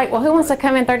 minutes late. Well, who wants to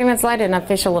come in 30 minutes late at an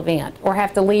official event, or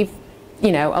have to leave,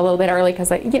 a little bit early because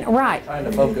they, right? Trying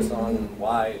to focus on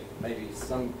why maybe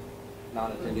some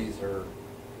non-attendees are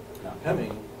not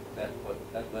coming.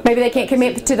 Maybe they can't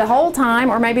commit to the whole time,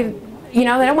 or maybe, they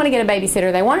don't want to get a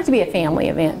babysitter. They want it to be a family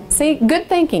event. See, good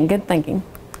thinking, good thinking.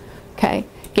 Okay,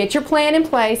 get your plan in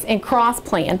place and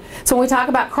cross-plan. So when we talk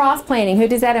about cross-planning, who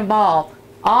does that involve?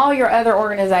 All your other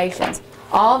organizations,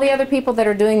 all the other people that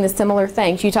are doing the similar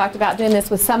things. You talked about doing this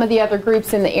with some of the other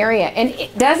groups in the area. And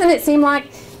doesn't it seem like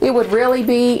it would really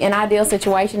be an ideal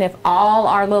situation if all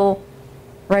our little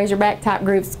Razorback type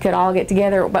groups could all get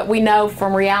together? But we know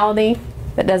from reality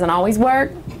that doesn't always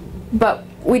work. But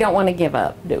we don't want to give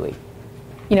up, do we?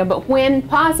 But when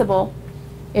possible,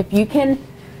 If you can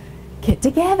get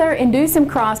together and do some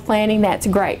cross-planning, that's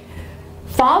great.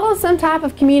 Follow some type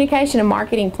of communication and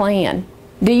marketing plan.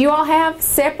 Do you all have,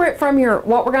 separate from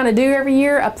what we're going to do every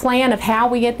year, a plan of how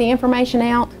we get the information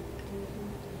out?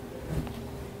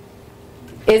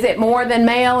 Is it more than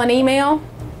mail and email?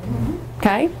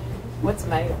 Okay. What's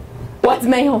mail? What's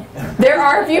mail? There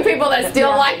are a few people that still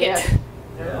like it. Yeah,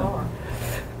 there are.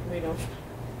 We don't.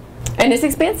 And it's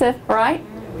expensive, right?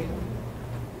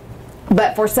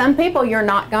 But for some people, you're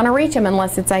not going to reach them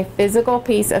unless it's a physical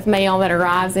piece of mail that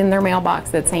arrives in their mailbox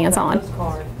that's hands-on.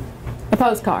 A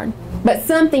postcard. But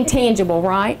something tangible,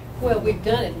 right? Well, we've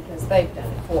done it because they've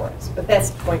done it for us, but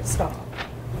that's going to stop.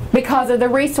 Because of the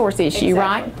resource issue,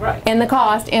 Exactly, right? And the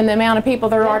cost and the amount of people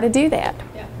there are to do that.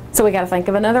 Yeah. So we got to think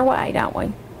of another way, don't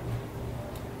we?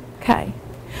 Okay.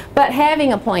 But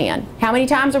having a plan. How many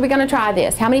times are we going to try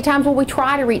this? How many times will we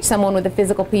try to reach someone with a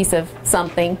physical piece of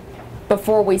something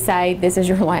before we say, this is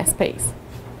your last piece?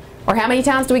 Or how many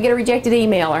times do we get a rejected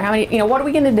email? Or how many, what are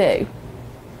we going to do?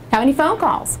 How many phone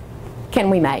calls can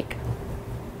we make?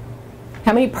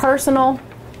 How many personal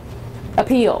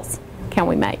appeals can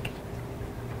we make?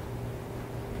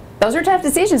 Those are tough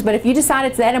decisions, but if you decide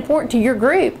it's that important to your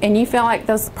group and you feel like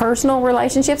those personal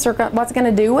relationships are what's going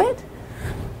to do it,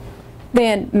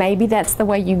 then maybe that's the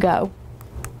way you go.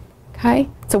 Okay?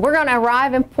 So we're going to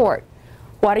arrive in port.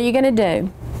 What are you going to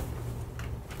do?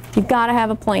 You've got to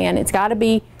have a plan. It's got to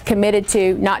be committed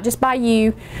to, not just by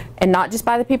you and not just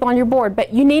by the people on your board,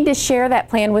 but you need to share that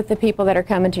plan with the people that are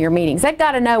coming to your meetings. They've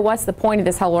got to know what's the point of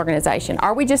this whole organization.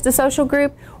 Are we just a social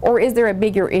group, or is there a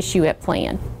bigger issue at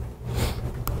plan?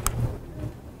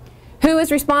 Who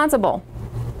is responsible?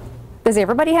 Does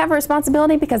everybody have a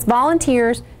responsibility? Because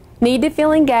volunteers need to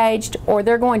feel engaged, or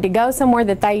they're going to go somewhere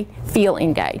that they feel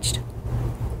engaged.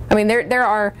 I mean, there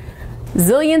are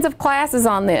zillions of classes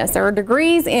on this. There are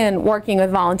degrees in working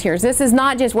with volunteers. This is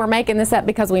not just we're making this up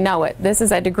because we know it. This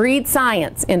is a degreed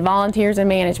science in volunteers and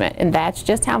management, and that's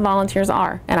just how volunteers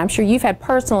are. And I'm sure you've had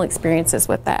personal experiences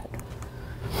with that.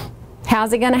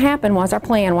 How's it going to happen? What's our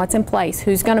plan? What's in place?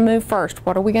 Who's going to move first?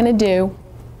 What are we going to do?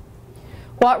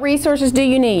 What resources do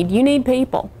you need? You need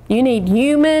people. You need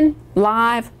human,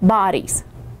 live bodies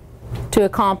to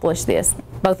accomplish this,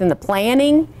 both in the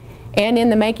planning and in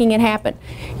the making it happen.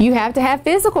 You have to have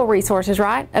physical resources,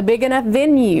 right? A big enough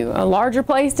venue, a larger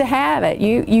place to have it.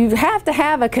 You have to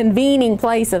have a convening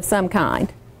place of some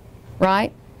kind,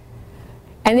 right?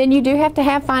 And then you do have to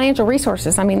have financial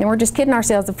resources. I mean, we're just kidding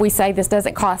ourselves if we say this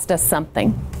doesn't cost us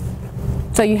something.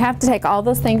 So you have to take all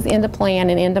those things into plan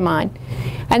and into mind.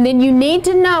 And then you need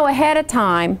to know ahead of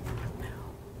time,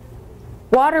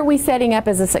 what are we setting up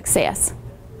as a success?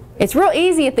 It's real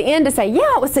easy at the end to say,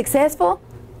 yeah, it was successful.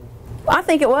 I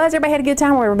think it was. Everybody had a good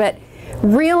time, whatever. But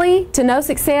really, to know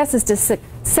success is to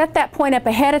set that point up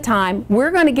ahead of time.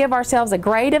 We're going to give ourselves a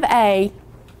grade of A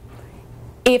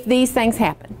if these things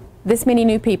happen. This many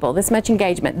new people, this much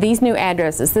engagement, these new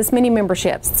addresses, this many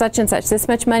memberships, such and such, this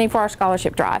much money for our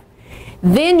scholarship drive.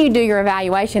 Then you do your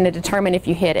evaluation to determine if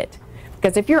you hit it.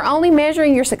 Because if you're only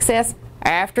measuring your success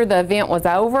after the event was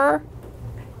over,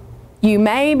 you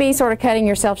may be sort of cutting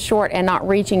yourself short and not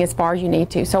reaching as far as you need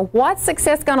to. So what's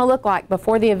success going to look like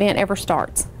before the event ever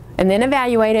starts? And then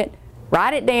evaluate it,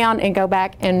 write it down, and go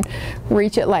back and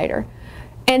reach it later.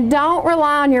 And don't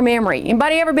rely on your memory.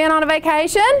 Anybody ever been on a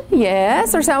vacation?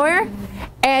 Yes, or somewhere?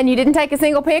 And you didn't take a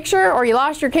single picture, or you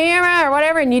lost your camera or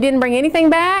whatever, and you didn't bring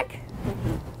anything back?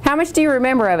 How much do you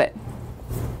remember of it?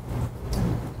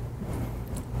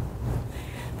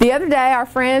 The other day, our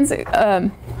friends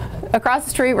across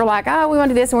the street were like, oh, we went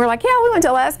to this, and we were like, yeah, we went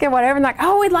to Alaska, whatever, and like,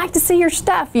 oh, we'd like to see your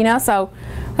stuff, so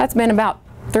that's been about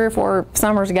 3 or 4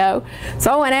 summers ago.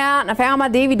 So I went out and I found my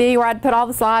DVD where I'd put all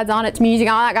the slides on it, music,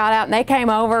 all that got out, and they came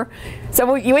over.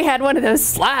 So we had one of those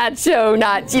slideshow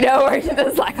nights, where it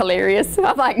was like hilarious.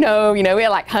 I'm like, no, we had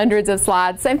like hundreds of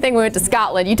slides. Same thing, we went to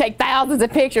Scotland. You take thousands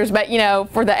of pictures, but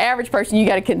for the average person, you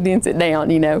got to condense it down,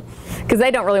 because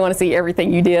they don't really want to see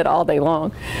everything you did all day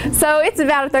long. So it's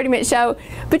about a 30-minute show.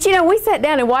 But we sat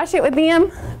down and watched it with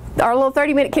them, our little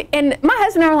 30-minute, and my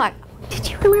husband and I were like, did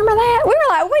you remember that? We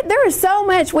were like, there was so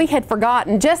much we had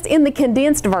forgotten just in the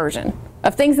condensed version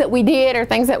of things that we did or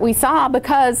things that we saw,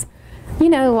 because,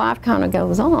 life kind of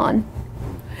goes on.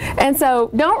 And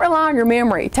so don't rely on your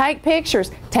memory. Take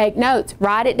pictures, take notes,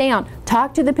 write it down,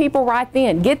 talk to the people right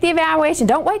then, get the evaluation.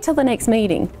 Don't wait till the next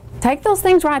meeting. Take those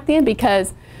things right then,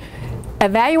 because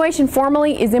evaluation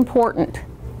formally is important.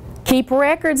 Keep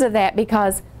records of that,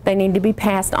 because they need to be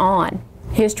passed on.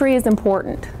 History is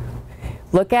important.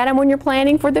 Look at them when you're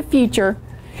planning for the future,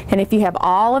 and if you have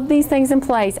all of these things in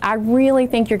place, I really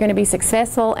think you're going to be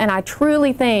successful, and I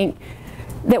truly think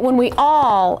that when we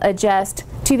all adjust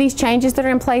to these changes that are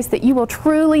in place, that you will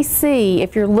truly see,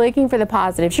 if you're looking for the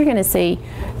positives, you're going to see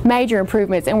major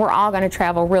improvements, and we're all going to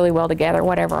travel really well together,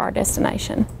 whatever our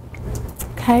destination.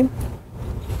 Okay?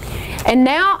 And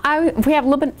now, we have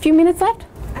a few minutes left?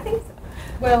 I think so.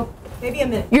 Well, maybe a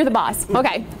minute. You're the boss.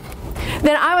 Okay.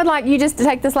 Then I would like you just to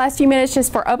take this last few minutes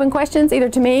just for open questions, either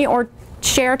to me or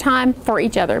share time for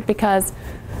each other, because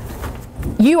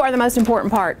you are the most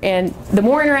important part. And the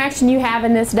more interaction you have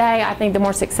in this day, I think the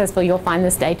more successful you'll find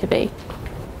this day to be.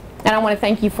 And I want to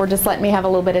thank you for just letting me have a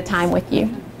little bit of time with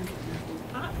you.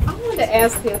 I wanted to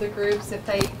ask the other groups if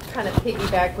they kind of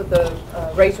piggyback with the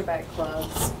Razorback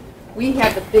clubs. We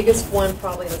have the biggest one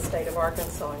probably in the state of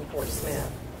Arkansas in Fort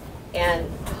Smith.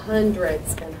 And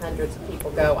hundreds and hundreds of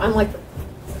people go. I'm like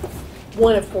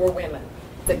one of 4 women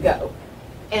that go.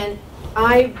 And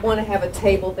I want to have a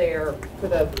table there for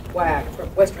the WAC, for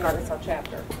Western Arkansas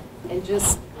chapter. And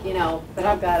just, you know, but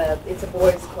I've got it's a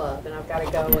boys club, and I've got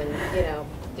to go and, you know,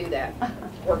 do that,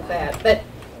 work that. But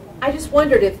I just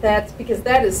wondered if that's, because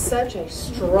that is such a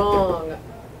strong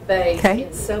base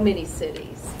in so many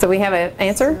cities. So we have an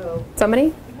answer?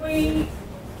 Somebody?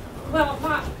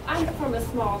 Well, I'm from a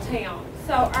small town,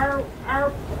 so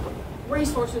our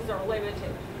resources are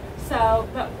limited. So,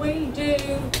 but we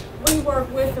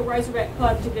work with the Razorback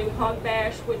Club to do Hog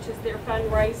Bash, which is their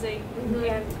fundraising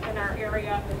in our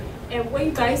area. And we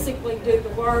basically do the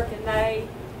work, and they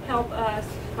help us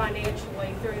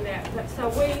financially through that. But, so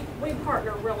we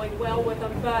partner really well with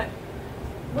them, but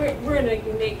we're in a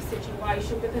unique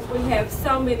situation because we have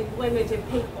so many limited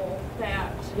people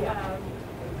that,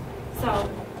 so.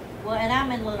 Well, and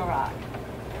I'm in Little Rock.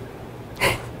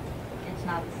 It's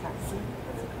not the same.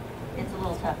 It's a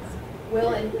little tough.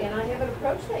 Well, and I haven't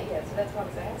approached that yet, so that's what I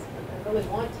was asking. I really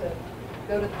want to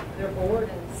go to their board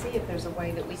and see if there's a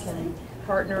way that we can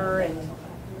partner. And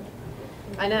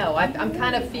I know, I'm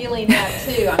kind of feeling that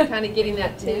too. I'm kind of getting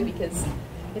that too, because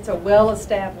it's a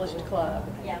well-established club.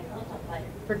 Yeah, we'll talk later.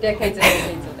 For decades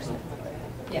and decades.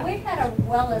 Yeah. We've had a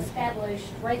well-established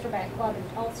Razorback Club in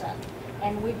Tulsa,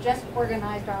 and we've just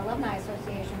organized our Alumni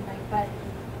Association thing, but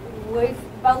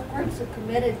both groups have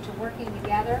committed to working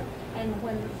together, and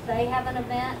when they have an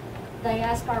event, they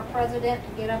ask our president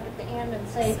to get up at the end and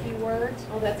say a few words.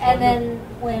 Oh, that's and then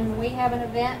when we have an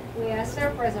event, we ask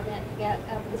their president to get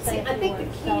up and say a few words. I think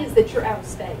the key is that you're out of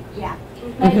state. Yeah.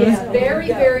 It's very,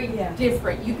 very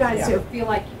different. You guys feel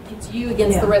like it's you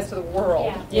against the rest of the world.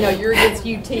 Yeah. You know, you're against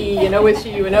UT and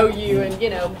OSU and OU and, you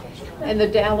know, and the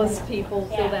Dallas people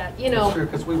feel that, you know. It's true,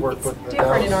 because we work with the different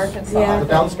Dallas. in Arkansas. The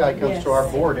Dallas guy comes to our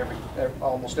board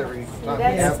almost every time we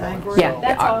have one. Yeah,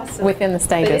 that's awesome. Within the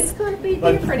state. But it's going to be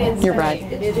different in You're right.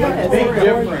 The big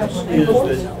difference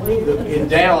is that in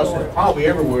Dallas and probably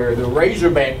everywhere, the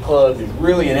Razorback Club is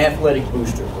really an athletic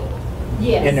booster club.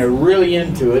 Yes. And they're really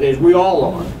into it, as we all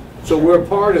are. So we're a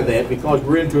part of that because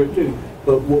we're into it too.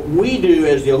 But what we do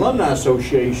as the Alumni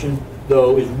Association,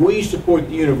 though, is we support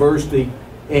the university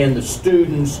and the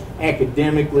students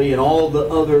academically and all the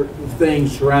other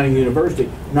things surrounding the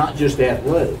university, not just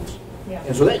athletics. Yeah.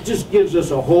 And so that just gives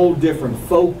us a whole different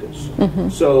focus.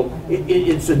 So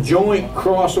it's a joint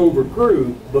crossover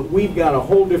group, but we've got a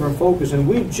whole different focus, and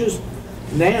we just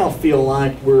now feel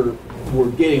like we're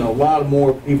getting a lot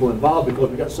more people involved because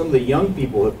we've got some of the young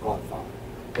people have caught fire,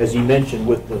 as he mentioned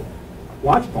with the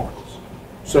watch parties.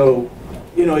 So,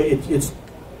 you know, it's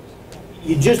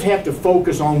you just have to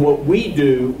focus on what we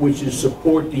do, which is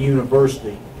support the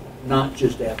university, not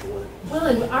just athletics. Well,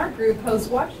 and our group hosts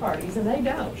watch parties, and they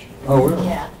don't. Oh, really?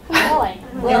 Yeah. Really?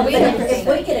 Well, if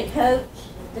we get a coach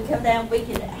to come down, we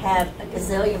could have a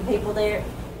gazillion people there.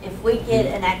 If we get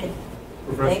an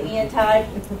academia type,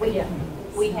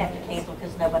 we have to cancel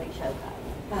because nobody showed up.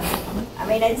 I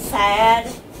mean, it's sad.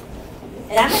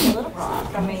 And I'm in Little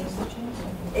Rock. I mean,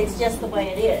 it's just the way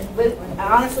it is.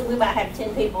 Honestly, we might have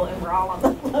 10 people and we're all on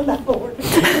the board.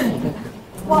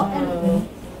 Well, and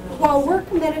while we're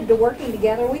committed to working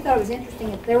together, we thought it was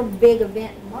interesting at their big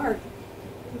event in March,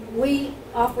 we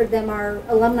offered them our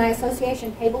Alumni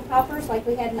Association table toppers like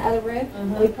we had in the other room.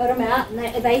 We put them out,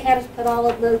 and they had us put all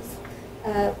of those,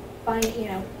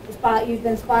 you've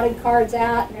been spotted cards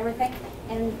out and everything.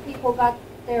 And people got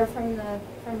there from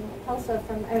Tulsa,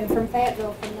 from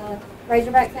Fayetteville, from the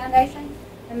Razorback Foundation,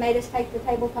 and made us take the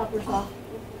table toppers off.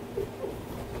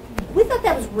 We thought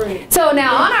that was rude. So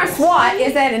now on our SWAT,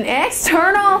 is that an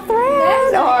external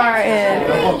threat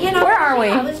or where are we?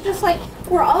 It's just like,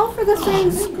 we're all for the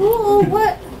same school.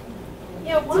 What?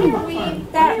 Yeah, why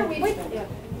are we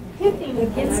pitting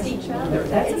against each other?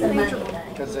 That's a major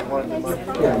because they wanted the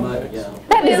money.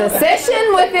 That is a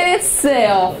session within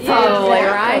itself, probably,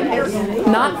 right?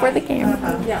 Not for the camera.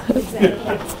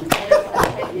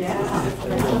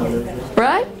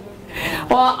 Right?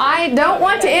 Well, I don't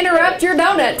want to interrupt your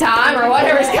donut time or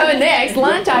whatever's coming next,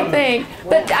 lunch I think,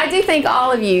 but I do thank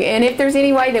all of you, and if there's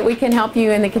any way that we can help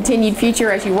you in the continued future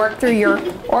as you work through your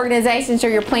organizations or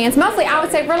your plans, mostly I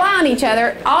would say rely on each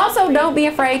other. Also, don't be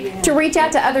afraid to reach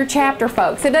out to other chapter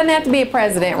folks. It doesn't have to be a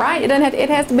president, right? It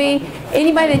has to be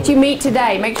anybody that you meet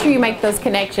today. Make sure you make those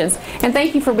connections, and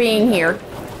thank you for being here.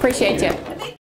 Appreciate you.